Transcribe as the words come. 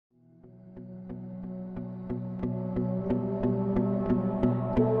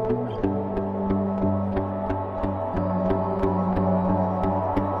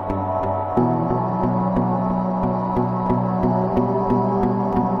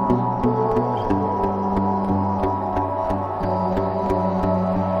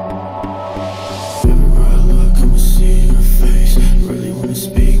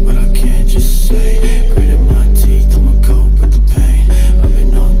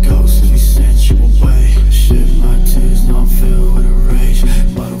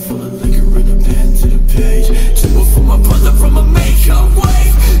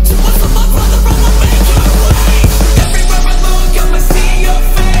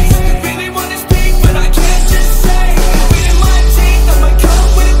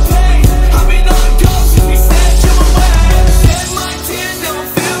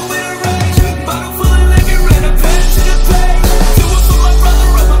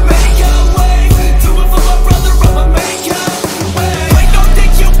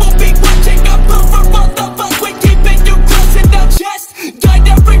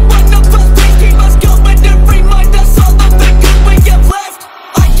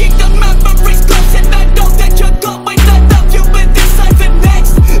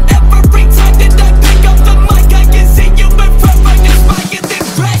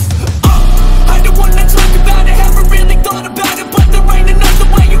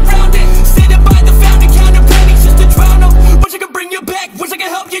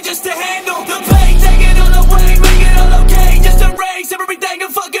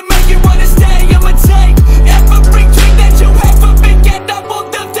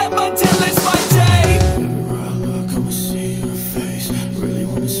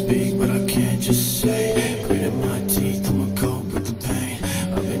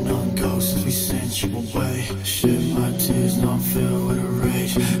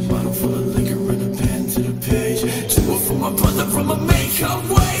Bottle full of liquor and a pen to the page. To it for my brother, I'ma make a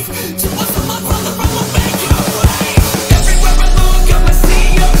wave. To it for my brother, I'ma make a wave. Everywhere I look, I'ma see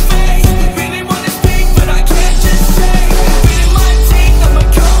your face. Really wanna speak, but I can't just say. Feeling my teeth, I'ma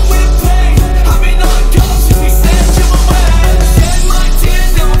come with pain. I've been on go since we sent you away. Shed my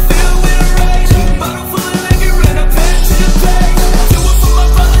tears, now I'm filled with rage. Bottle full of liquor and a pen to the page. Do it for my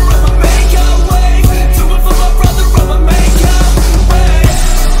brother, I'ma make a wave. Do it for my brother, I'ma make a wave.